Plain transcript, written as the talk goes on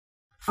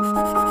Okay,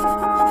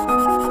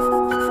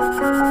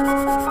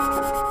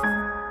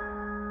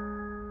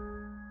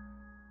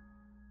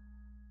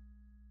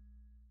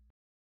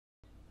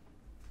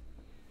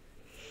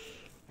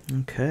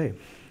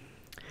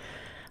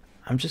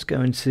 I'm just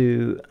going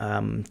to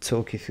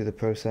talk you through the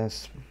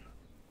process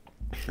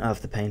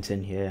of the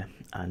painting here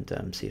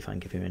and see if I can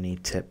give you any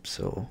tips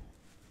or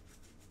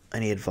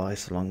any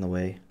advice along the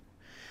way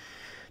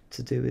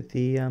to do with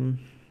the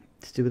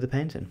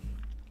painting.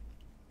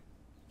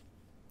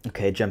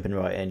 Okay, jumping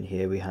right in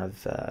here, we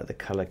have the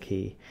color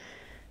key.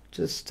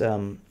 Just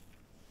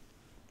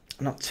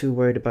not too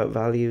worried about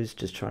values,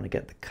 just trying to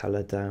get the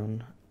color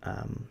down.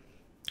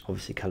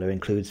 Obviously color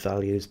includes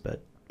values, but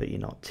you're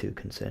not too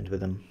concerned with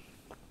them.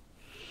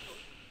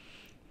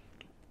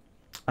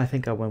 I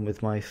think I went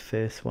with my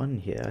first one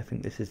here. I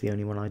think this is the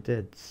only one I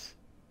did.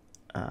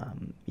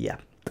 Yeah,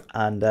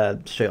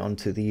 and straight on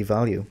to the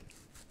value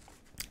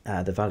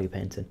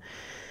painting.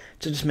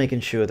 So just making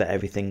sure that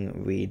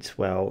everything reads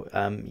well.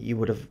 You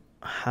would have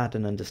had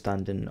an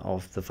understanding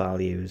of the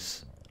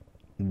values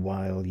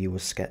while you were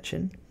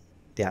sketching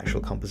the actual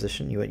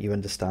composition. You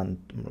understand,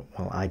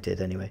 well, I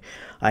did anyway.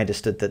 I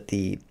understood that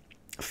the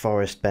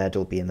forest bed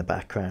will be in the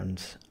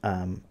background,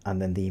 and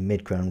then the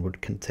midground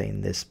would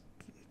contain this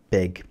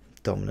big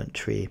dominant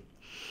tree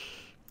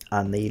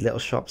and the little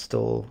shop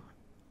stall,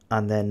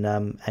 and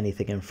then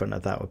anything in front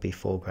of that would be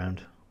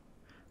foreground,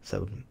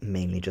 so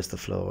mainly just the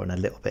floor and a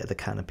little bit of the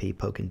canopy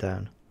poking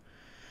down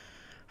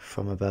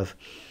from above.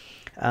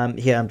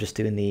 Here I'm just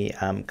doing the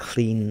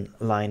clean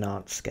line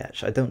art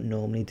sketch. I don't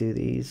normally do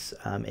these.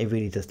 It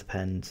really does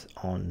depend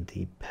on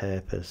the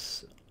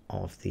purpose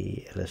of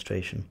the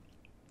illustration.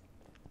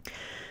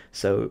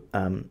 So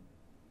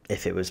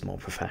if it was more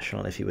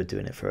professional, if you were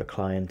doing it for a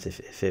client,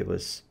 if it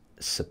was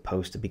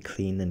supposed to be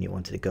clean and you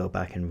wanted to go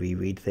back and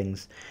reread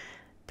things,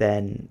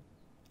 then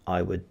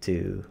I would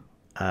do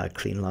a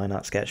clean line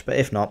art sketch. But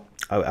if not,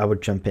 I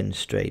would jump in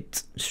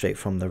straight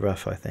from the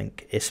rough, I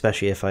think.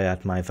 Especially if I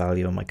had my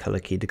value and my color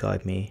key to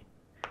guide me,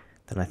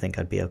 then I think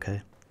I'd be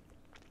okay.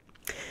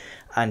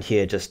 And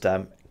here just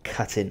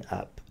cutting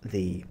up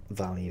the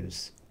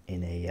values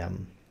in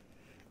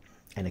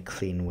a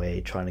clean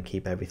way, trying to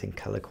keep everything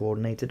color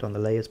coordinated on the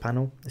layers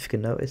panel, if you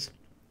can notice.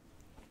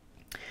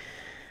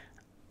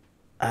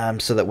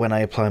 So that when I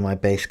apply my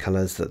base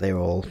colors, that they're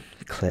all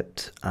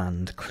clipped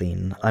and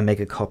clean. I make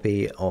a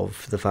copy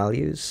of the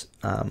values.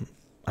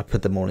 I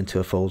put them all into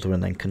a folder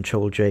and then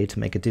Control J to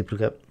make a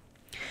duplicate,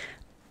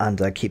 and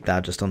I keep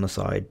that just on the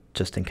side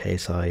just in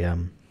case I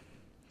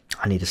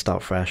need to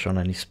start fresh on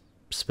any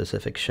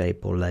specific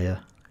shape or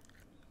layer.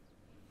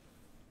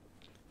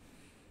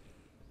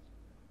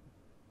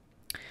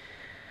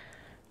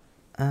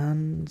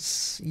 And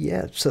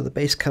yeah, so the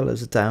base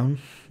colors are down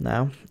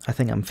now. I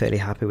think I'm fairly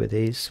happy with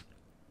these.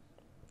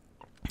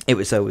 It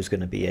was always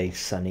going to be a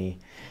sunny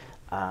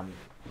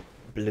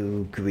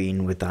blue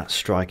green with that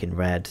striking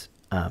red.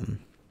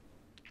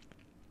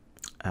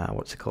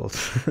 What's it called?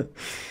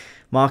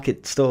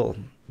 Market stall,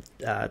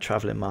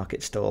 traveling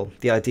market stall.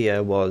 The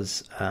idea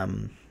was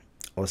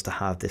to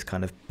have this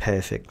kind of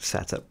perfect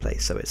setup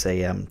place. So it's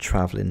a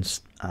traveling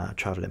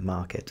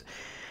market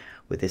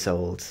with this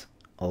old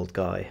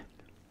guy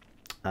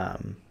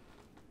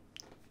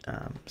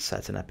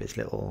setting up his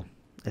little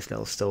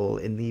stall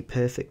in the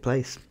perfect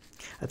place.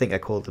 I think I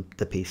called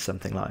the piece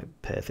something like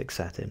perfect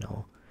setting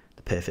or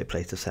the perfect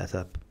place to set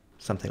up,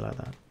 something like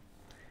that.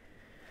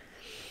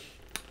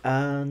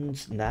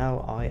 And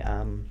now I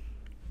am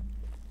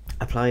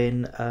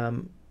applying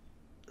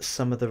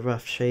some of the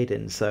rough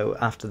shading. So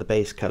after the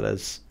base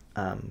colors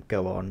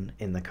go on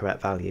in the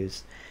correct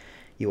values,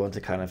 you want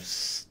to kind of,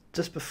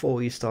 just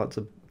before you start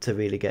to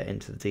really get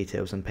into the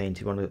details and paint,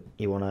 you want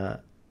to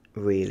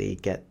really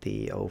get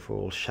the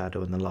overall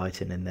shadow and the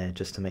lighting in there,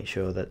 just to make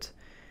sure that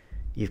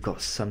you've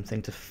got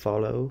something to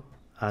follow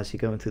as you're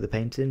going through the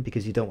painting,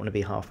 because you don't want to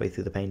be halfway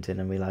through the painting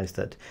and realize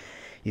that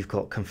you've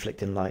got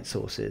conflicting light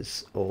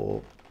sources,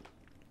 or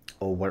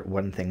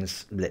one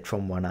thing's lit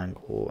from one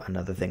angle,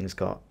 another thing's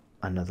got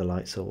another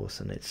light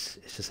source, and it's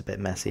just a bit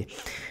messy.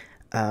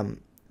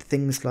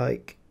 Things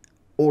like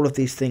all of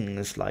these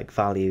things, like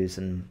values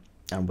and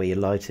where your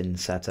lighting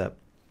set up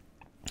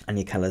and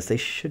your colors, they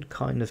should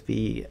kind of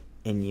be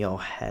in your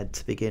head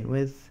to begin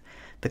with.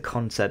 The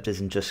concept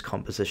isn't just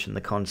composition.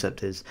 The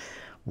concept is,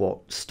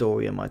 what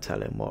story am I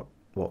telling?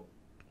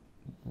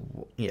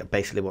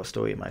 Basically what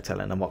story am I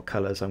telling, and what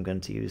colors I'm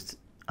going to use,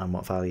 and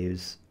what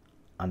values,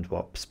 and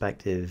what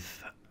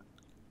perspective,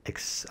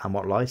 and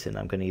what lighting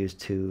I'm going to use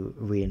to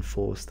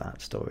reinforce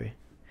that story.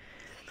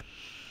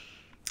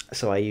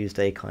 So I used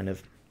a kind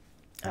of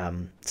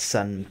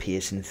sun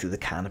piercing through the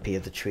canopy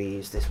of the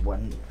trees. This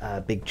one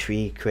big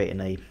tree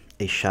creating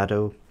a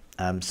shadow,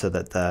 so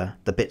that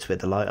the bits where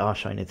the light are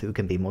shining through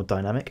can be more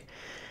dynamic,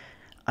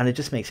 and it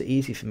just makes it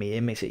easy for me.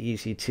 It makes it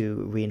easy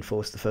to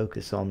reinforce the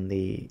focus on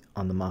the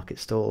market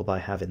stall by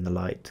having the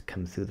light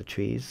come through the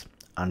trees,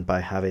 and by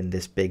having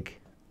this big,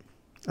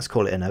 let's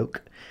call it an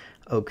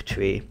oak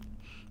tree,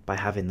 by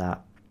having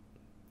that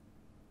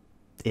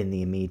in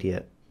the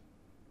immediate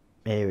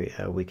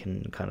area, we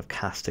can kind of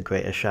cast a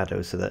greater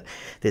shadow so that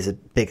there's a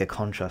bigger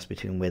contrast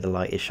between where the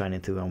light is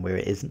shining through and where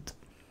it isn't.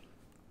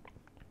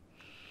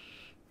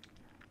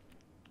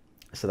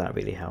 So that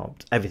really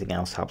helped. Everything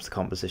else helps the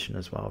composition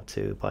as well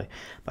too, by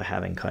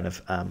having kind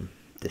of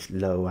this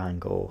low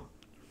angle,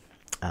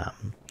 by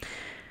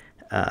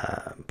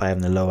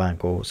having the low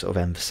angle sort of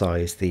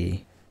emphasize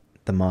the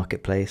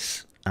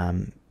marketplace,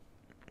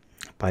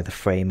 by the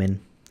framing,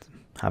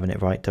 having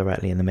it right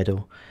directly in the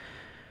middle.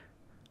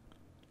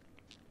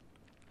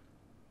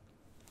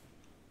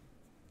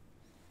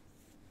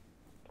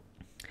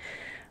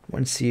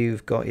 Once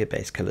you've got your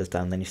base colours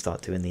down, then you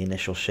start doing the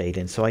initial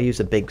shading. So I use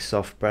a big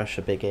soft brush,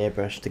 a big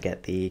airbrush, to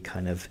get the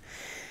kind of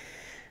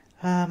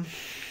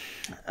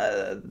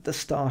the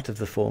start of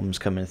the forms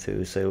coming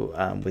through.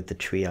 So with the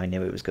tree, I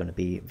knew it was going to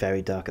be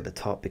very dark at the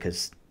top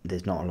because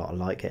there's not a lot of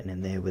light getting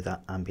in there, with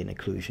that ambient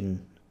occlusion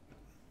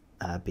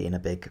being a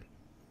big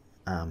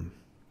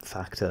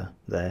factor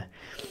there,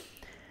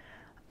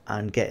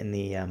 and getting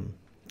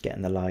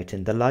the light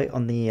in. The light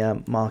on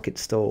the Market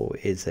Store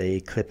is a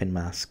clipping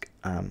mask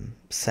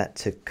set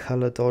to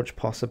color dodge,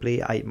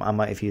 possibly. I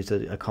might have used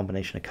a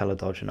combination of color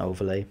dodge and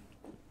overlay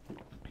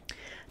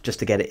just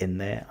to get it in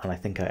there, and I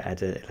think I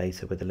added it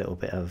later with a little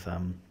bit of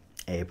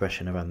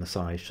airbrushing around the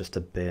sides just to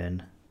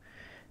burn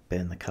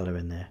the color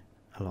in there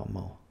a lot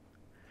more.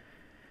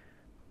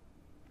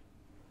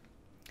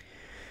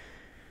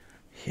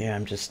 Here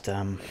I'm just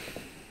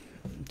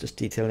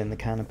detailing the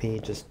canopy,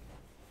 just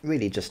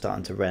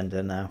starting to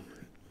render now.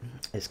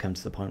 It's come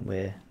to the point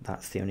where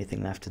that's the only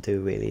thing left to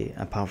do, really,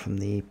 apart from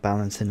the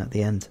balancing at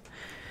the end.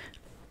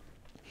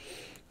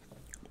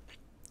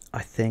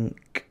 I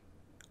think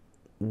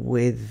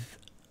with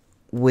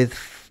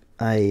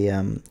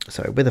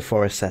a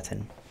forest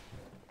setting,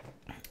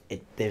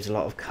 there's a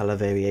lot of color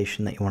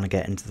variation that you want to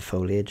get into the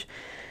foliage.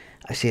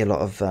 I see a lot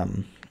of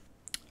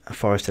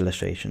forest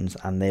illustrations,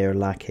 and they're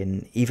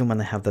lacking, even when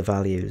they have the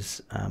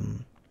values,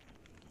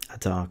 a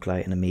dark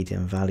light and a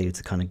medium value,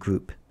 to kind of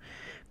group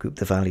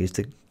the values,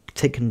 to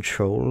take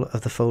control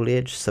of the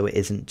foliage, so it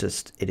isn't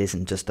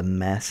just a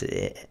mess.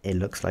 It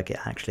looks like it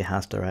actually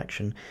has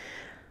direction.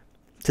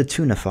 To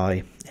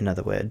tunify, in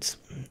other words,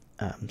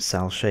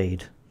 cell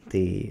shade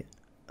the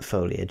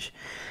foliage.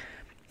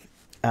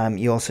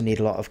 You also need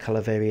a lot of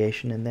color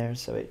variation in there,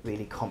 so it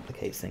really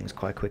complicates things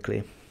quite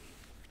quickly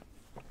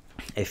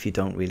if you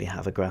don't really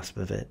have a grasp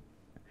of it.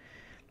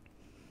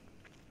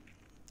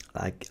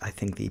 Like, I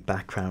think the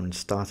background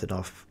started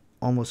off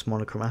almost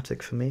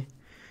monochromatic for me,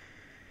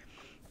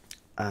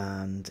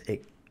 and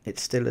it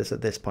still is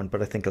at this point,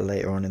 but I think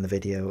later on in the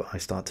video I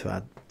start to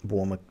add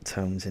warmer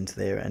tones into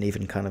there, and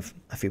even kind of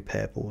a few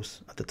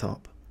purples at the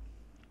top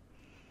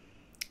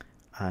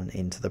and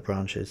into the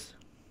branches.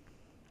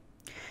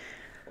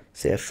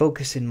 So yeah,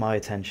 focusing my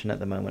attention at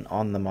the moment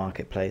on the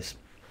marketplace,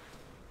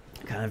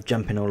 kind of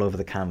jumping all over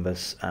the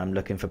canvas,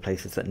 looking for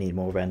places that need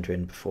more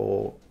rendering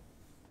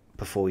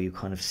before you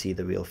kind of see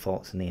the real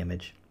faults in the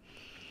image.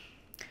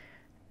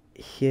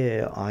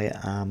 Here I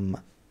am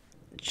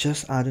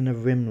just adding a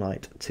rim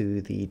light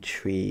to the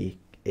tree.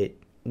 It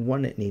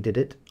needed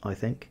it, I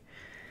think.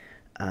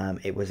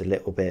 It was a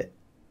little bit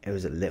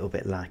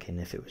lacking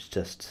if it was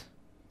just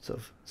sort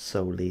of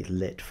solely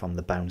lit from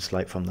the bounce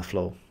light from the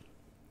floor.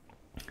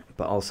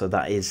 But also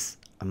that is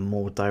a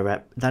more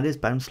direct, that is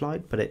bounce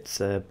light, but it's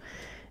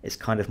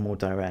kind of more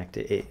direct.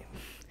 It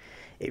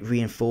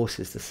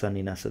reinforces the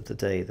sunniness of the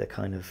day, the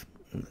kind of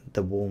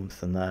the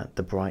warmth and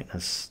the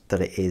brightness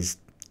that it is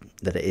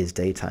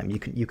daytime.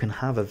 You can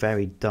have a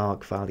very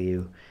dark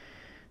value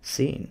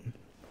scene,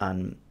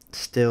 and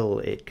still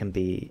it can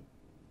be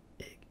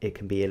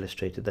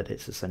illustrated that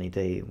it's a sunny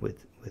day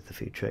with a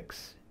few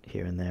tricks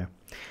here and there,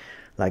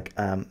 like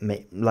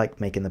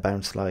making the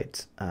bounce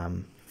light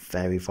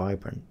very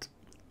vibrant,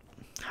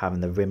 having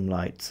the rim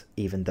light,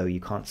 even though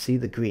you can't see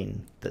the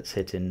green that's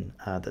hitting,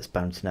 that's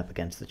bouncing up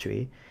against the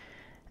tree,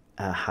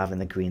 having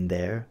the green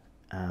there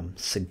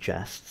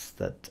suggests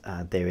that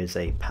there is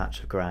a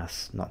patch of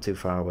grass not too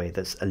far away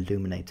that's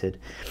illuminated,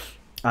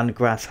 and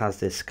grass has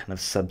this kind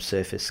of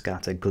subsurface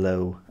scatter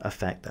glow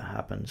effect that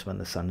happens when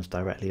the sun's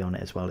directly on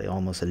it as well. It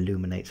almost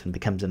illuminates and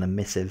becomes an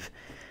emissive,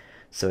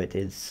 so it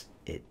is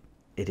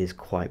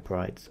quite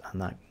bright,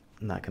 and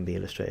that can be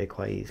illustrated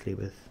quite easily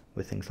with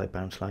things like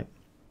bounce light.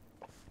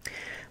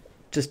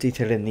 Just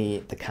detailing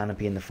the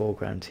canopy in the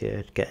foreground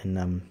here, getting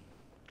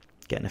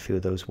a few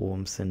of those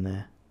warmths in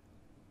there.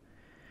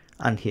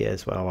 And here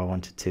as well, I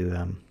wanted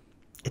to,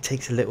 it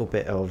takes a little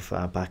bit of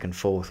back and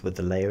forth with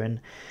the layering.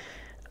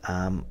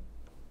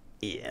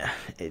 Yeah,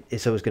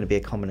 it's always going to be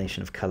a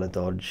combination of color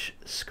dodge,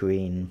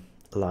 screen,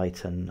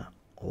 lighten,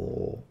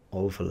 or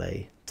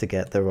overlay to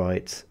get the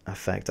right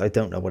effect. I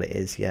don't know what it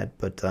is yet,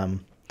 but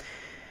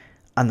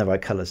and the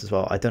right colors as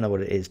well. I don't know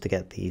what it is to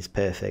get these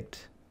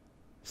perfect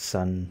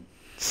sun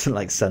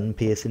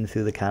piercing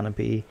through the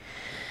canopy.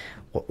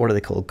 What are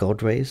they called?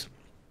 God rays.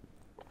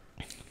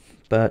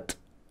 But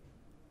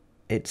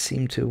it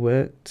seemed to have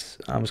worked.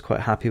 I was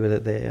quite happy with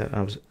it there.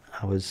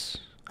 I was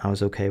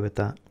okay with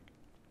that.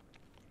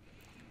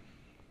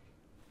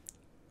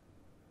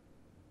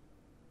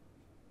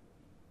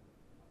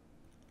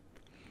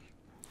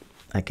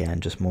 again,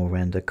 just more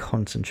render,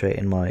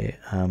 concentrating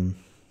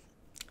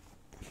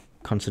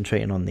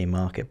on the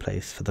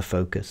marketplace for the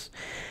focus.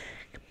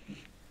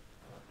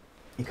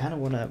 You kind of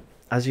want to,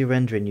 as you're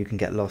rendering, you can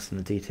get lost in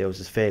the details.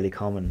 It's fairly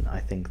common, I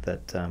think,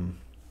 that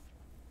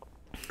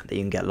you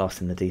can get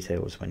lost in the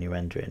details when you're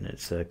rendering.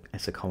 It's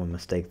a common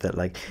mistake that,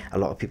 like, a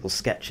lot of people's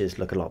sketches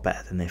look a lot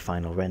better than their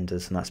final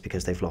renders, and that's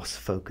because they've lost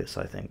focus.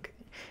 I think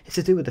it's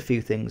to do with a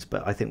few things,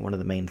 but I think one of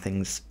the main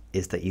things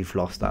is that you've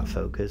lost that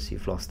focus.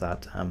 You've lost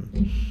that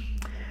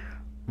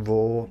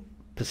raw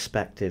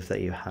perspective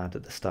that you had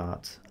at the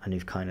start, and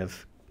you've kind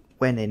of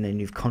went in and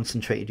you've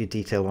concentrated your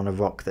detail on a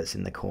rock that's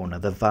in the corner.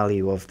 The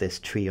value of this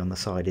tree on the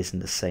side isn't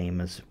the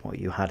same as what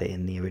you had it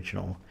in the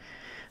original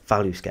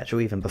value sketch, or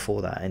even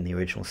before that in the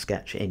original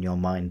sketch. In your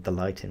mind, the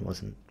lighting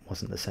wasn't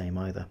the same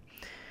either.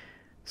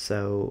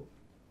 So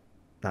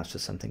that's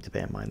just something to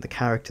bear in mind. The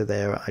character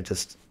there, I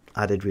just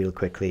added real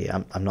quickly.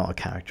 I'm not a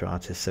character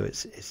artist, so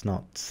it's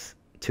not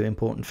too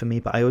important for me,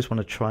 but I always want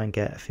to try and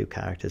get a few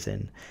characters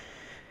in,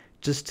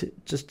 just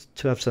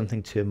to have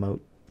something to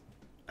emote,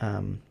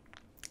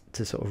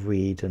 to sort of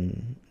read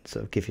and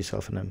sort of give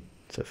yourself an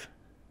sort of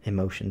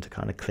emotion to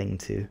kind of cling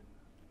to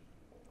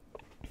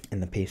in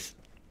the piece.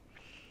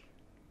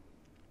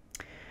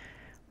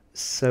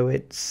 So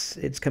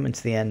it's coming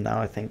to the end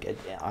now. I think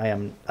I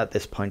am at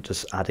this point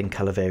just adding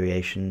color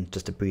variation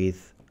just to breathe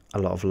a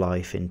lot of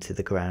life into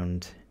the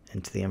ground,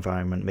 into the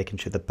environment, making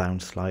sure the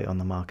bounce light on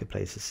the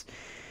marketplace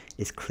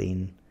is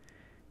clean,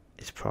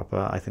 is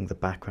proper. I think the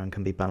background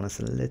can be balanced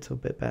a little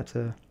bit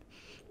better,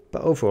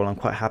 but overall I'm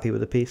quite happy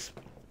with the piece.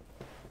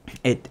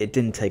 It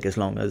didn't take as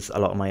long as a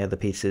lot of my other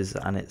pieces,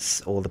 and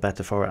it's all the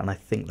better for it, and I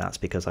think that's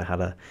because I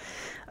had a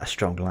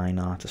strong line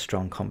art, a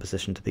strong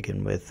composition to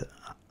begin with.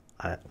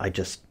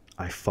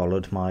 I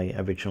followed my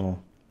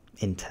original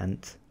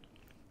intent,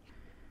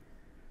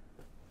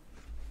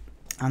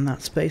 and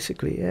that's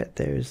basically it.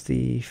 There's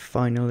the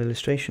final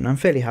illustration. I'm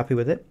fairly happy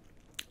with it.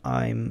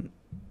 I'm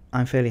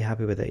fairly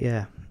happy with it,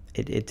 yeah.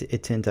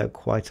 It turned out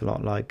quite a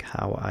lot like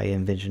how I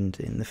envisioned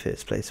in the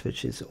first place,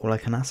 which is all I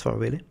can ask for,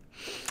 really.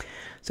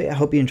 So yeah, I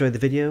hope you enjoyed the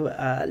video.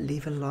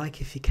 Leave a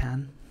like if you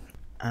can,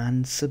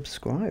 and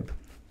subscribe.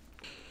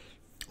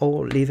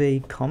 Or leave a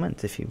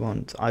comment if you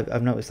want.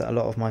 I've noticed that a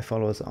lot of my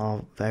followers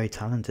are very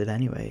talented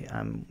anyway.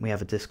 We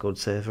have a Discord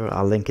server,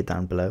 I'll link it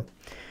down below.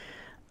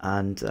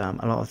 And a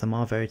lot of them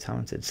are very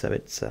talented, so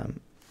it's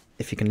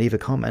if you can leave a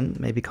comment,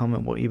 maybe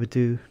comment what you would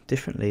do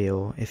differently,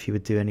 or if you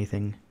would do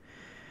anything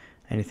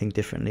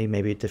differently,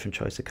 maybe a different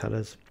choice of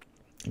colours,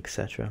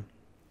 etc.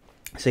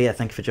 So yeah,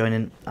 thank you for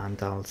joining,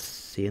 and I'll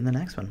see you in the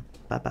next one.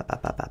 Bye bye bye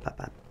bye bye bye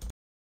bye.